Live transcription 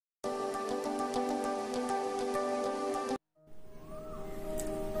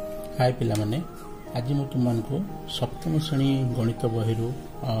हाय पिला माने आज मु तुमको सप्तम श्रेणी गणित बही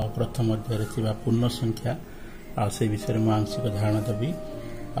प्रथम अध्याय पूर्ण संख्या से विषय में आंशिक धारणा देवी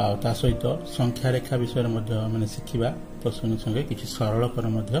ता सहित संख्या रेखा विषय में शिखा प्रसंग संगे किसी सरलकर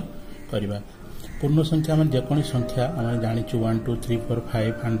करवा पूर्ण संख्या में जेको संख्या आम जाचु 1 2 3 4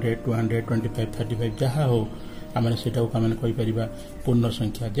 5 100 200 25 35 जहाँ हो आम से कहीपर पूर्ण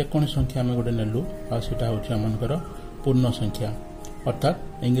संख्या जेको संख्या आम गोटे नेलु आटा हूँ आमर पूर्ण संख्या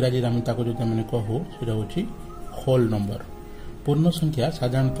अर्थात इंग्राजी आम जो कहू से हूँ होल नंबर। पूर्ण संख्या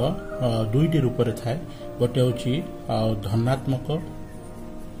साधारणतः दुईटी रूप में थाए गोटे हूँ धनात्मक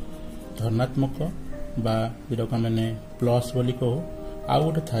जोटा मैंने प्लस बोली कहू आउ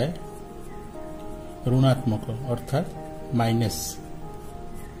गोटे थाए ऋणात्मक अर्थात माइनस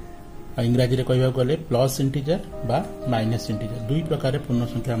इंग्राजी रे कहवा गले प्लस इंटीजर बा माइनस इंटीजर दुई प्रकार पूर्ण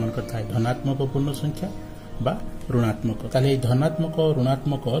संख्या आमकर थाए धनात्मक पूर्ण संख्या बा ऋणात्मक ताले धनात्मक और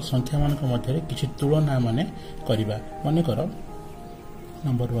ऋणात्मक संख्या मानक मध्य किछि तुलना माने करिबा मने कर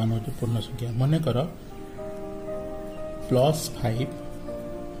नंबर 1 हो पूर्ण संख्या मने कर +5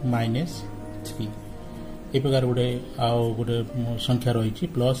 -3 ए प्रकार गोटे आउ गोटे संख्या रही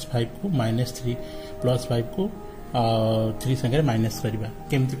 +5 को -3 +5 को 3 संगे माइनस करवा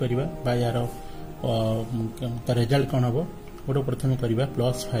केमती करवा बा यार रिजल्ट कौन हम गोटे प्रथम करवा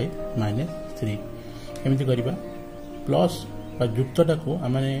 +5 -3 केमती करवा प्लस युक्तटा को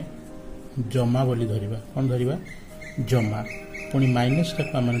आम जमा बोली धरिबा कौन धरिबा जमा पुणी माइनस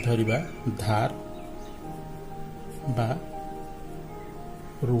टाक आम धरिबा धार बा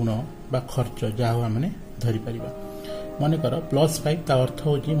ऋण बा खर्च जहाँ आम धरी पारिबा मन कर +5 ता अर्थ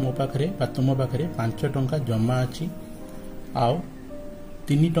होची मो पाखरे बा तुम पाखरे 5 टंका जमा अछि आउ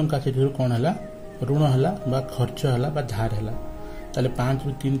 3 टंका से कौन है ऋण है बा खर्च है बा धार है ताले 5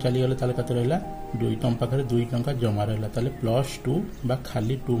 रु 3 चली गले ताले कते रहला 2 तुम पाखरे 2 टंका जमा रहला ताले +2 बा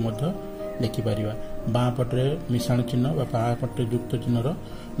खाली 2 मध्य लिखि पारिबा बाँ पटरे मिश्रण चिन्ह बा बाँ पटरे युक्त चिन्ह रो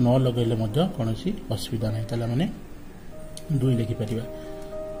न लगेले मध्य कोनोसी असुविधा नहीं ताले माने 2 लिखि पारिबा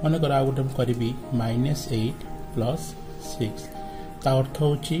मन कर आ गोटे करबी -8 + 6 ता अर्थ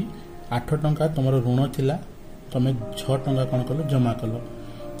होची 8 टंका तुमर ऋण थिला तमे 6 टंका कोन कलो जमा कलो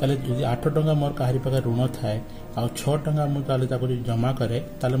ताले जदि 8 टंका मोर काहरी पाखे ऋण थाए आ 6 टंका मु ताले ताको जमा करे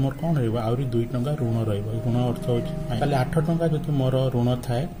ताले मोर कोन रहबो आउरी 2 टंका ऋण रहबो ऋण अर्थ होची ताले 8 टंका जदि मोर ऋण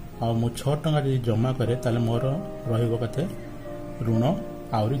थाए आ मु 6 टंका जदि जमा करे ताले मोर रहबो कते ऋण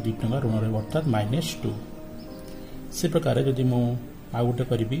आउरी 2 टंका ऋण रहबो अर्थात -2 से प्रकार जदि मु आ गोटे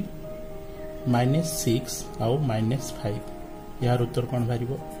करबी -6 आउ -5 यार उत्तर कौन बाहर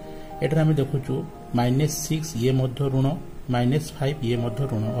एटार आम देखुचु -6 ये मध्य ऋण -5 ये मध्य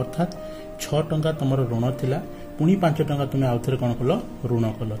ऋण अर्थात 6 टंका तुम ऋण थिला पुणी 5 टंका तुम आउ थे कौन कल ऋण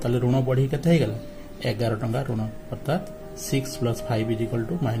कल ताले ऋण बढ़ी के 11 टंका ऋण अर्थात 6 + 5 =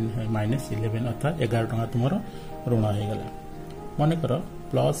 -11 अर्थात 11 टंका तुम ऋण होगला मन कर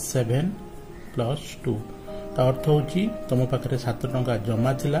 +7 + 2 ता अर्थ होची तुम पाखे 7 टंका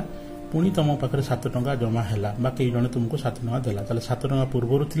जमा थिला पुणी तुम पाखे 7 टंका जमा है कई जन तुमको 7 टंका देला 7 टंका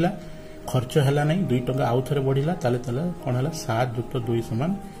पूर्वर थिला खर्च है नहीं 2 टंका आउ थे बढ़ला कौन है 7 + 2 =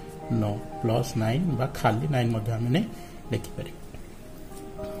 9 +9 बा खाली 9 लिखिपर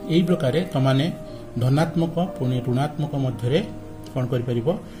यही प्रकार तुमने धनात्मक पुणी ऋणात्मक मध्य कौन कर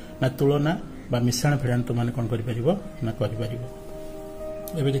तुलना बा मिश्रण फेड़ान तुमने कौन कर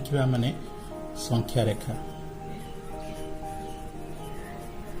देखा माने संख्या रेखा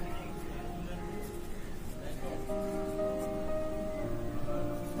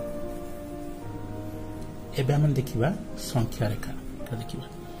एबे हम देखिबा संख्या रेखा देखिबा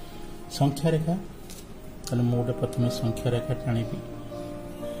संख्या रेखा ताले मोटे प्रथम संख्या रेखा टाणीबी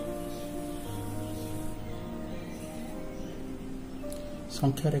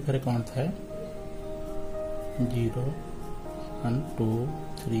संख्या रेखा रे कौन थाए 0 1 2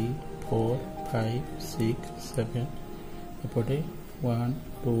 3 4 5 6 7 एपटे 1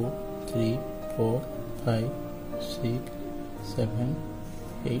 2 3 4 5 6 7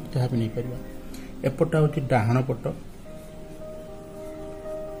 8 जहाँ भी नहीं पारिबा एपटा हूँ डाहाण पट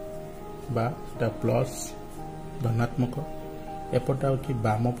बा प्लस धनात्मक एपटा हूँ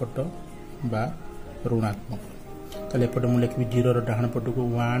बाम पट बा ऋणात्मक ताले एपटे मुझे लिखी 0 डाहाण पट को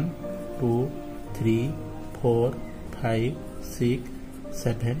 1 2 3 4 5 6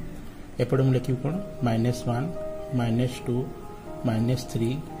 7 एपटे मुझे लिखी कौन -1 -2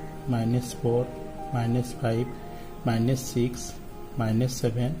 -3 -4 -5 -6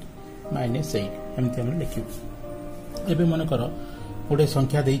 -7 -8 एमती आम लिखु एवं मन कर गोटे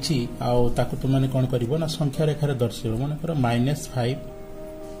संख्या देछि आउ ताकु तुमने कौन करिवो ना संख्या रेखार दर्शाइबो मन कर -5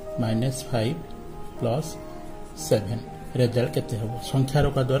 -5 + 7 रेजल्ट केते हबो संख्या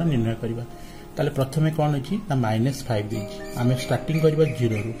रोका द्वारा निर्णय करबा ताले प्रथमे कोन अछि ना -5 देछि आमे स्टार्टिंग करबा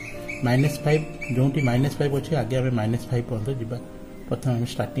 0 रु -5 जोंटी -5 अछि आगे आमे -5 पर्यंत जिबा प्रथमे आमे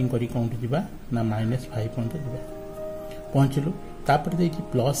स्टार्टिंग करी कोंटी जिबा ना -5 पर्यंत जिबा पहुंचलु तापर देछि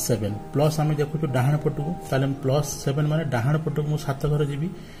 +7 प्लस आमे देखु डाहाण पटु ताले +7 माने डाहाण पटु मु 7 घर जिबी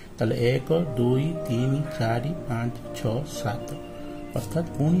ताले 1 2 3 4 5 6 7 अर्थात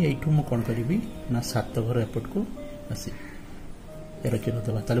पुणी एठू मु कोन करिबी ना 7 घर एपट को आसी एरो चिन्ह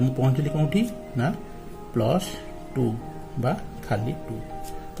दबा ताले मु पहुंचली कोंठी ना +2 बा खाली 2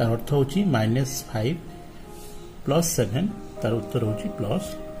 तार अर्थ होची -5 +7 तार उत्तर होची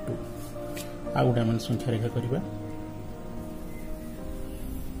 +2 आ गुडा मन संख्या रेखा करबा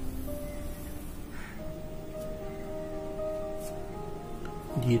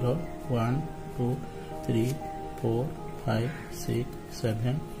 0 1 2 3 4 5 6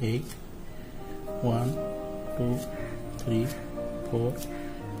 7 8 1 2 3 4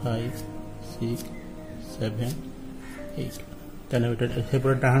 5 6 7 8 तने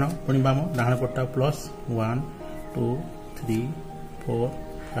सेपटे डाहाण पुणी बाम डाहाण पट्टा +1 2 3 4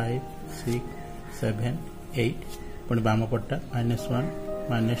 5 6 7 8 पुणी बाम पट्टा -1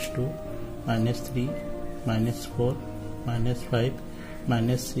 -2 -3 -4 -5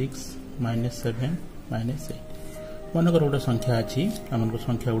 -6 -7 -8 मनकर गोटे संख्या अच्छी आम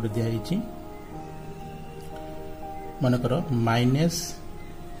संख्या गोटे दिखाई मनकर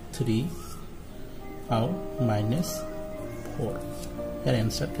 -3 आउ -4 यार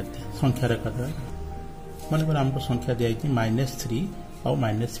आंसर केते संख्या रेखा मनकर आमको संख्या दिखाई -3 आउ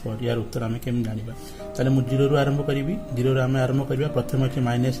 -4 यार उत्तर आम केम जाना ताले मु 0 रु आरंभ करी 0 रु आम आरंभ करवा प्रथम अच्छे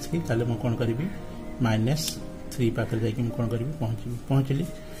 -3 ताले मु कौन करी -3 पाखे जाकि कौन करी पहुंचली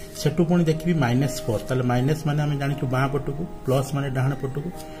सेटू पुणी देखी -4 ताले माइनस माने आम जानी बाँ पटू को प्लस माने डाहाण पटू को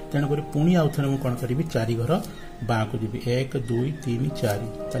तेणुक पुणी आउ थे कौन करी 4 घर बाँ को जी 1 2 3 4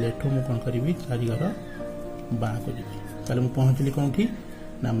 ताले एठू मु कौन करी 4 घर बाँ को जी ताले मु पहुंचली कौटी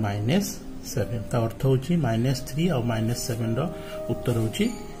ना -7 ता अर्थ होची -3 और -7 रो उत्तर होची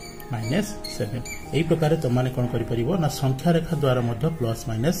 -7 एई प्रकार तुम माने कौन करि परिबो ना संख्या रेखा द्वारा मध्य प्लस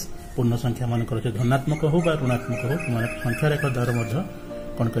माइनस पूर्ण संख्या मान कर धनात्मक हो बा ऋणात्मक हो तुम संख्या रेखा द्वारा मध्य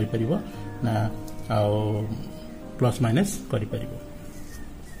कौन करि परिबो ना आउ प्लस माइनस करि परिबो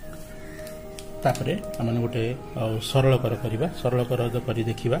तापरे हमन गोटे सरल कर करिबा सरल कर करि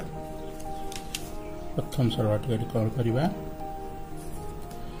देखिबा प्रथम सरल टिके कौन करिबा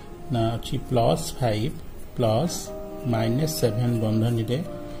ना अछि +5 प्लस -7 बंधनी रे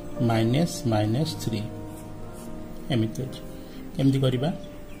 -3 एमिति केमति करिबा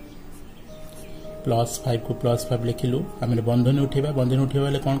 +5 को +5 लिखिलु आम बंधनी उठेबा बंधनी उठेबा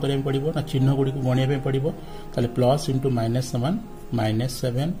ले कौन करिया पड़िबो ना चिन्ह गुडी को गणिया पड़िबो ताले प्लस इंटू माइनस समान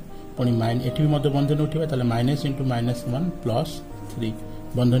 -7 पुणी एठी भी बंधनी उठेबा ताले माइनस इंटू -1 +3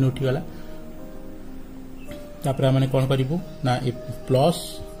 बंधनी उठीगला तापर आम कौन करिबो ना प्लस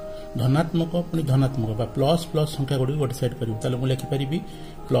धनात्मक पुणी धनात्मक बा प्लस प्लस संख्या गुडी गोटे साइड करिबो ताले मु लिखि परिबी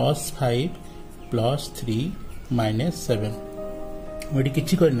 +5 +3 -7 मुझे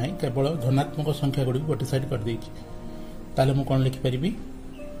किसी करना केवल धनात्मक संख्या गुड़ी गोटे साइड कर देछि ताले मु कोन लिखि परिबी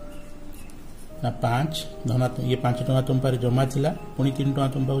ना 5 धनात्मक ये 5 टका तुम पर जमा थिला पुणी 3 टका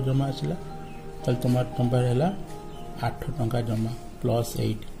तुम पर जमा आसिला ताले तुम पर हैला 8 टका जमा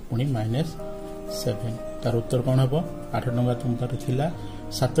 +8 पुणी -7 तार उत्तर कौन हम 8 टका तुम पर थिला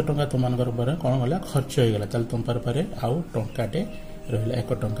 7 टका तुम पर कौन गला खर्च हो गला ताले तुम पर आउ टंकाटे रहिला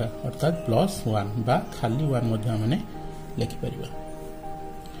 1 टका अर्थात +1 बा खाली 1 मध्ये माने लिखि परिबा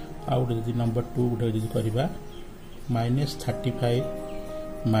आउ यदि नंबर 2 गुटे यदि करबा -35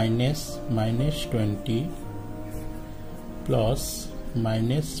 -20 प्लस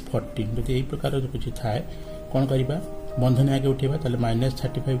 -14 यदि एई प्रकार जो कुछ थाए कोन करबा बंधन आगे उठेबा ताले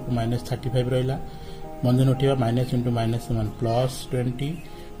 -35 को -35 रहला बंधन उठेबा माइनस इंटू -1 +20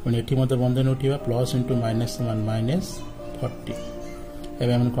 पुणी एठी मते बंधन उठेबा प्लस इंटू -1 -40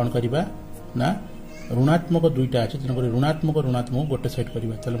 एबे हम कोन करबा ना ऋणात्मक दुईटा अच्छे तेणुक ऋणात्मक ऋणात्मक गोटे साइड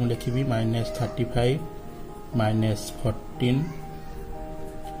करवा ताले मु लिखिबी -35 -14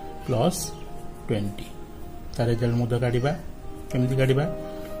 +20 तार रिजल्ट मुद काढ़ा केमती काढ़ा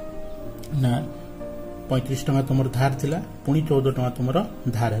ना 35 टका तुम धार थिला पुणी 14 टका तुम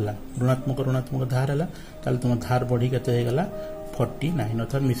धार है ऋणात्मक ऋणात्मक धार है ताले तुम धार बढ़ी के गला 49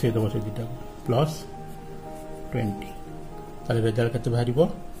 अर्थात मिसई दब से दुटा +20 ताले रिजल्ट केते बाहरिबो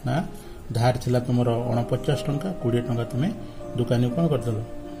ना धार थिला तुम 49 टका 20 टका तुम दुकानी कौन करदेल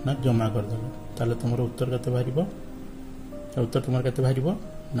ना जमा करदेल ताले तुम उत्तर केते बाहरिबो उत्तर तुम केते बाहरिबो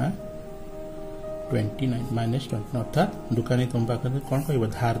ना 29 -20 अर्थात दुकानी तुम पाखे कौन कह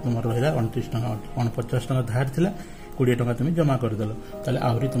धार तुम रहा 29 टका 49 टका धार थिला 20 टंका तुम जमा करदेल ताले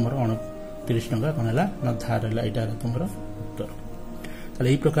आहरी तुम 29 टंका कौन है ना धार है यहाँ तुम उत्तर। ताले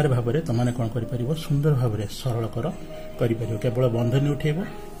यही प्रकार भाव में तुमने कौन कर सुंदर भाव में सरलकर कर केवल बंधनी उठेब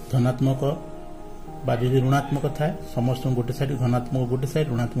धनात्मक बाजी ऋणात्मक थाए समस्त गोटे साइड धनात्मक गोटे साइड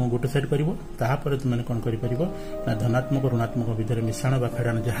ऋणात्मक गोटे साइड कर तुमने कौन कर धनात्मक ऋणात्मक भितर मिश्रण बा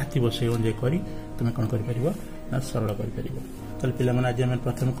फेड़ाण जहाँ थी से अनुजाई कर तुम कौन कर सरल कर पे आज आम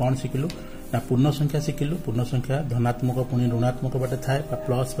प्रथम कौन शिखिलु ना पूर्ण संख्या शिखिलु पूर्ण संख्या धनात्मक पुणी ऋणात्मक बाटे थाए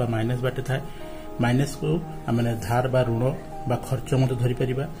प्लस बा माइनस बाटे थाए माइनस को आम धार बा ऋण बा खर्च मत धरी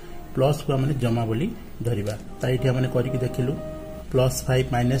पारिबा प्लस को आम जमा बोली धरिबा ताइठी आम करके देखिलु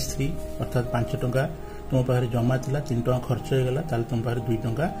 +5 -3 अर्थात 5 टंका तुम पाखे जमा थिला 3 टंका खर्च हो गला ताले तुम पाखे 2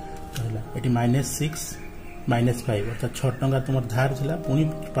 टंका रहला एटी -6 -5 अर्थात 6 टंका तुम धार थिला पुणी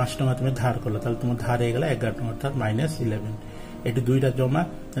 5 टंका तुम धार कला ताले तुम धार हो गला 11 टंका अर्थात -11 एटी 2टा जमा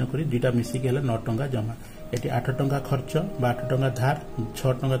तेणुक 2टा मिसिक 9 टंका जमा एटी 8 टंका खर्च 8 टंका धार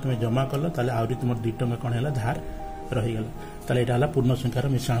 6 टंका तुम जमा कल ताले आउरी तुम 2 टंका कौन है धार रहीगला ताले एटा पूर्ण संख्यार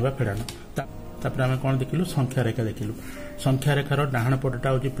मिश्रण बा फेड़ाण तापर आम कौन देखिलु संख्या रेखा देखिलु संख्या रेखार डाहाण पटटा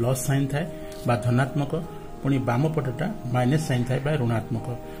हूँ प्लस साइन थाए बा धनात्मक पुणी बाम पटटा माइनस साइन थाए बा ऋणात्मक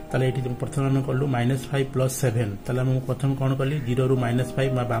ताले ये प्रथम आम कलु -5 + 7 ताले मुझे प्रथम कौन कली 0 ରୁ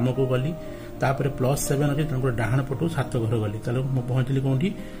 -5 बाम को गली तापर +7 अच्छे तेणुक डाहाण पटू 7 घर गली ताले पहुंचली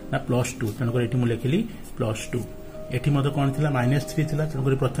कौटी ना +2 तेणुक ये मुझे लिखिली +2 एटी मत कौन थी -3 थी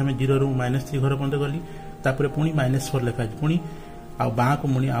तेणुक प्रथम 0 ରୁ -3 घर पर्यंत गली तापर पुणी -4 लिखा पुणी आ बाँ को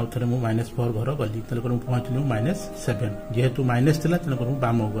मुझे आउ थे -4 घर गली तेणुक पहुंचली -7 जेहेतु माइनस थी तेणुक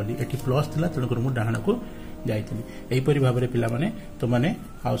बाम को गली एटी प्लस थी तेणुक मुझे डाहाण को जाइली यहीपरि भाव में पिलाने तुमने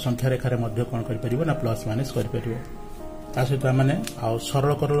आउ संख्या रेखार कौन कर प्लस माइनस कर सहित आमने आउ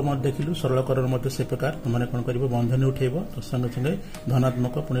सरल करल देखिलु सरल करल से प्रकार तुमने कौन कर बंधनी उठेब तो संगे संगे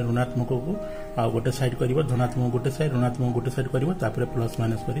धनात्मक पुणी ऋणात्मक को आ गोटे साइड कर धनात्मक गोटे साइड ऋणात्मक गोटे साइड कर प्लस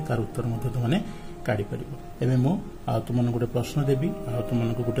माइनस कर तार उत्तर तुमने काढ़ी पार एवं मु तुमने गोटे प्रश्न देवी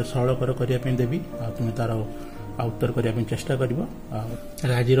तुमको गोटे सरल करने देवी तुम तार उत्तर करने चेष्टा कर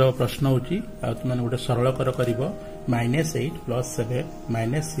आज प्रश्न हूँ तुमने गोटे सरल कर -8 + 7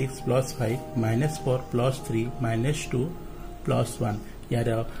 -6 + 5 -4 + 3 -2 + 1 यार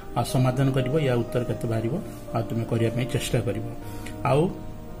समाधान कर या उत्तर के बाहर तुम करने चेष्टा कर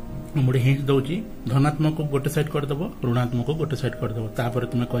मुझे हिंट दौची धनात्मक को गोटे साइड करदेव ऋणात्मक को गोटे साइड करदेव तापर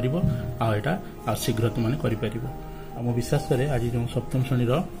तुम कर शीघ्र तुमने कर विश्वास करे आज जो सप्तम श्रेणी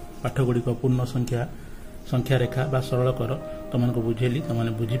पाठगुड़िक पूर्ण संख्या रेखा बा सरल कर तुमको बुझेली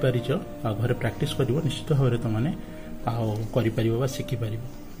तुमने बुझीपार घरे प्राक्टिस कर निश्चित भाव में तुमने कर शिखिपार।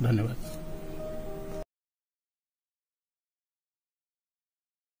 धन्यवाद।